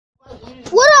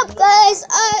guys,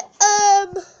 I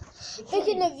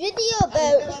making a video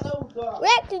about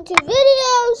reacting to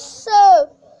videos. So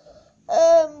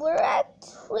we're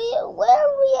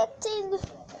reacting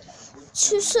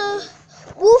to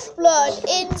Wolfblood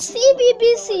in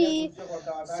Cbcc.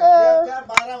 So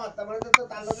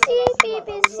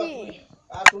Cbcc.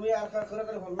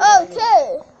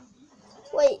 Okay.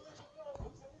 Wait.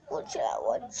 What should I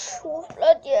watch?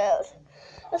 Wolfblood, yeah.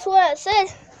 That's what I said.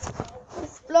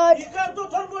 Wolfblood.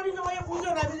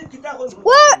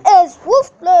 Where is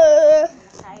Wolfblood?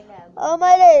 On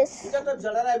my list.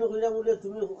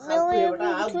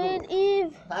 Between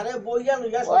Eve.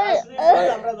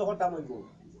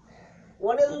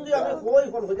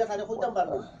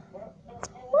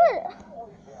 What?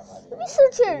 Let me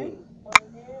search it.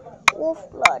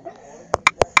 Wolfblood.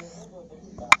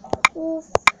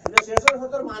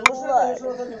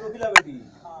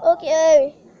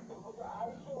 Okay.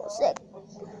 1 sec.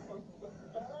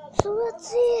 So let's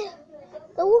see.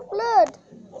 The Wolfblood.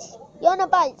 Jana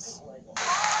bites.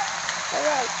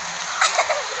 Alright.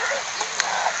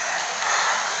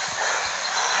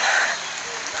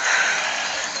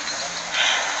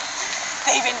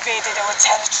 They've invaded our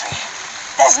territory.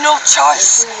 There's no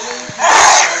choice.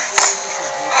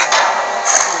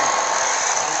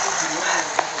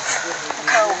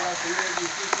 Go.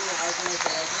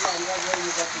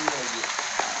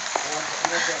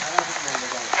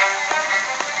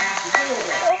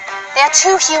 They are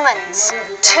 2 humans.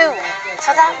 2.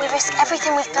 For that, we risk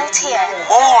everything we've built here.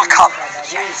 All come.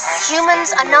 Yes.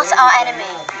 Humans are not our enemy.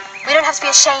 We don't have to be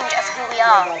ashamed of who we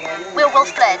are. We're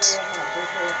Wolfblood.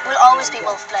 We'll always be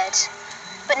Wolfblood.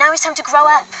 But now it's time to grow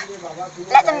up.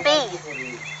 Let them be.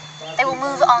 They will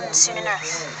move on soon enough.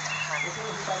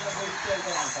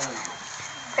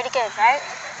 Pretty good, right?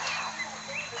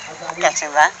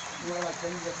 Getting there.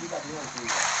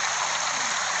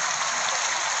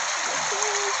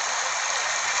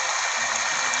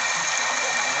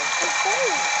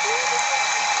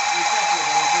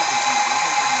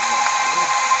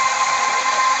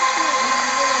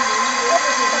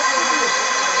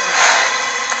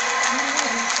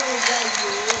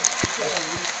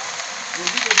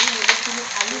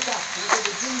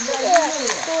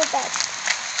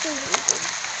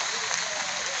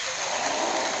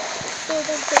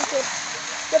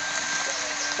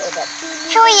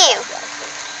 Who are you?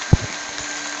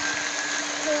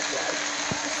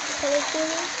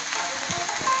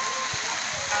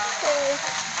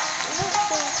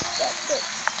 Good.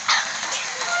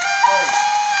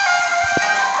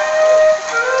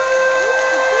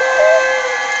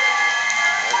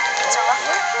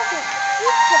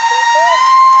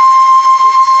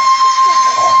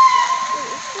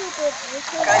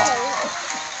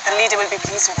 The leader will be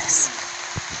pleased with us.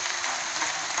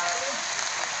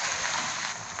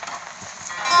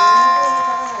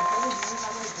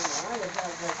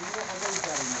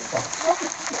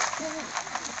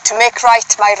 To make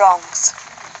right my wrongs.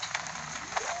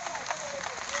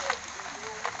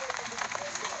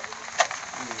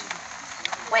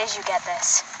 Where did you get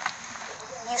this?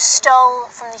 You stole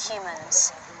from the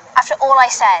humans. After all I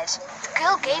said. The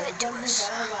girl gave it to us.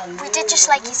 We did just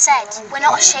like you said. We're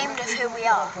not ashamed of who we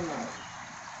are.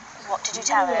 What did you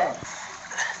tell her?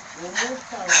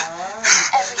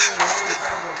 Everything.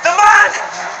 The man!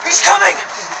 He's coming!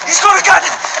 He's got a gun!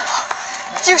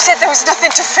 You said there was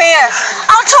nothing to fear.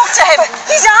 I'll talk to him.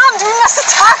 He's armed. We must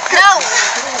attack. No!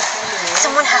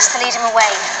 Someone has to lead him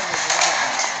away.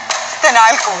 Then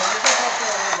I'll go.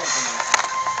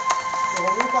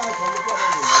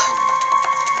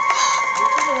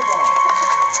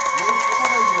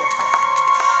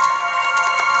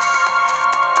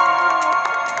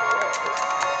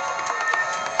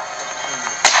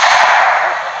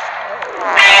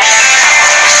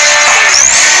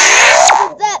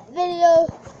 That video.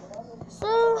 So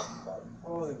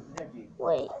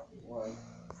wait.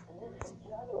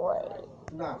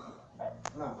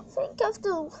 I think I have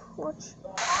to watch.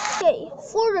 Okay,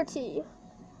 40.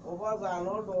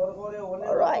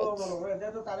 Alright.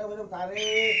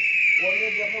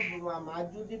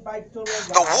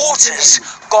 The water's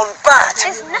gone bad.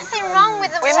 There's nothing wrong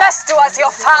with the We must do as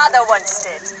your father once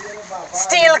did.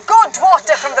 Steal good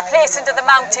water from the place under the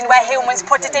mountain where humans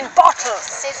put it in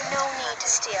bottles. There's no need to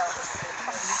steal.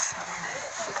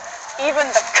 Even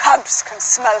the cubs can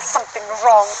smell something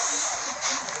wrong.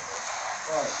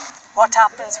 What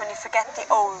happens when you forget the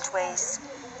old ways?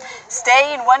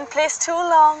 Stay in one place too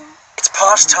long. It's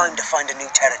past time to find a new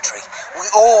territory. We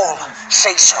all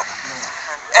say so.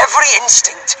 Every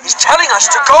instinct is telling us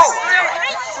to go.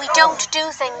 We don't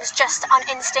do things just on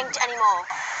instinct anymore.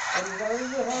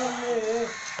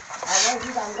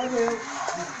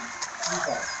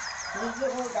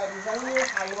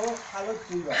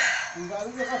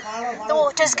 The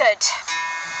water's good.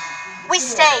 We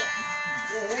stay.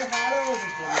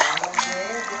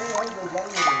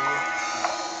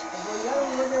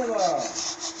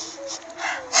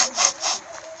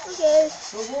 Okay.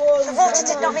 The water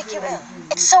did not make you ill.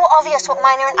 It's so obvious what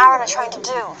Minor and Aaron are trying to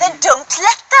do. Then don't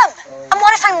let them. And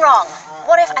what if I'm wrong?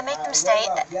 What if I make them stay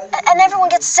and everyone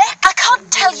gets sick? I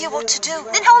can't tell you what to do.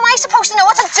 Then how am I supposed to know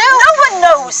what to do? No one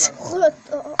knows.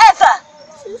 Ever.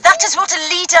 That is what a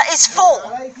leader is for.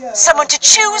 Someone to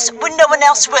choose when no one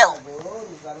else will.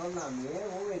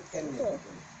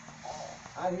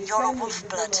 You're a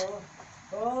Wolfblood.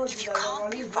 If you can't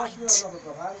be right,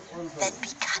 then be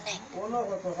cunning.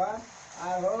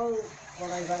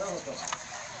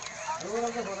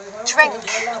 Drink.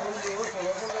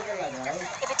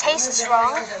 If it tastes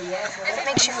wrong, if it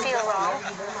makes you feel wrong,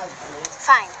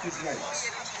 fine.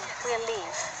 We'll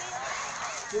leave.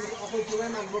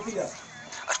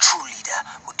 A true leader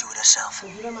would do it herself.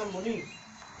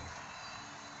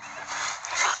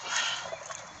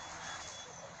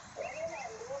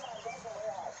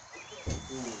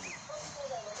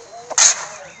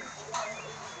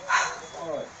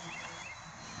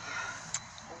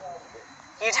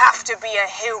 You'd have to be a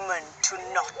human to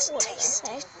not taste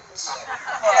it.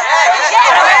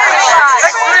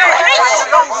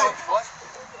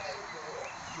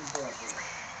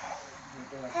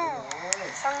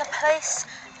 From the place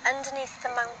underneath the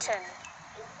mountain.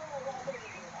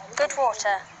 Good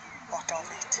water. What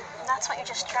of it? That's what you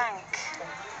just drank.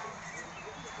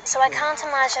 So I can't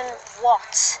imagine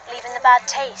what leaving the bad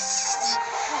taste.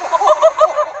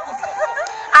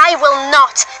 I will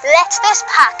not let this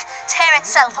pack tear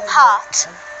itself apart.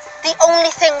 The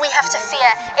only thing we have to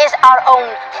fear is our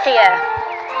own fear.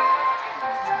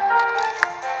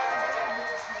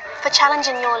 For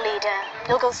challenging your leader,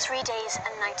 you'll go 3 days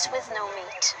and nights with no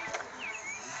meat.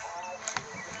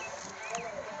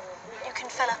 You can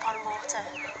fill up on water.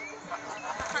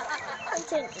 I'm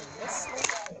drinking this.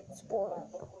 Spoiler.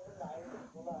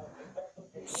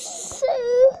 So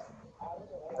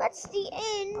that's the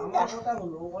end.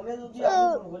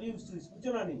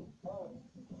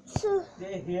 So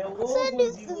send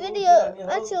us the video.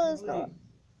 Actually, it's not.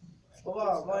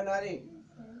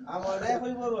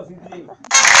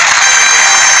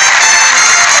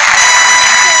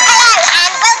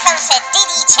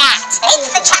 It's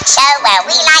the chat show where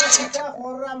we like to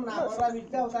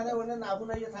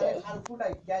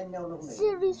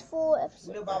Series 4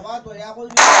 episode.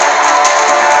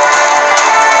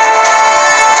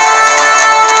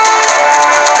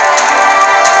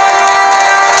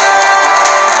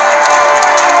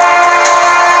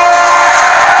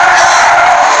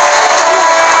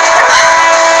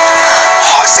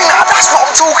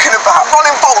 Talking about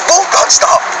running bolt, Wolfblood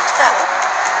stuff.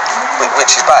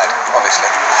 Which is bad, obviously.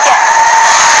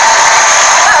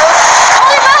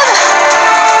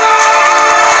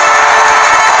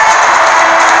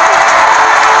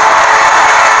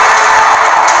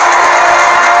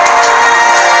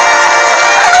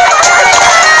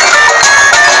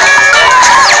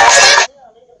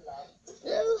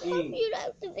 So hope you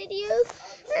liked the video,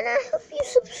 and I hope you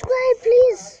subscribe,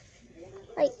 please.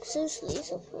 Like, seriously,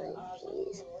 subscribe,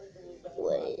 please.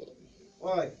 Wait.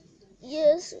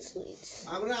 Yes, sweet.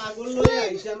 And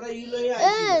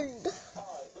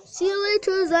see you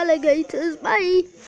later, alligators. Bye.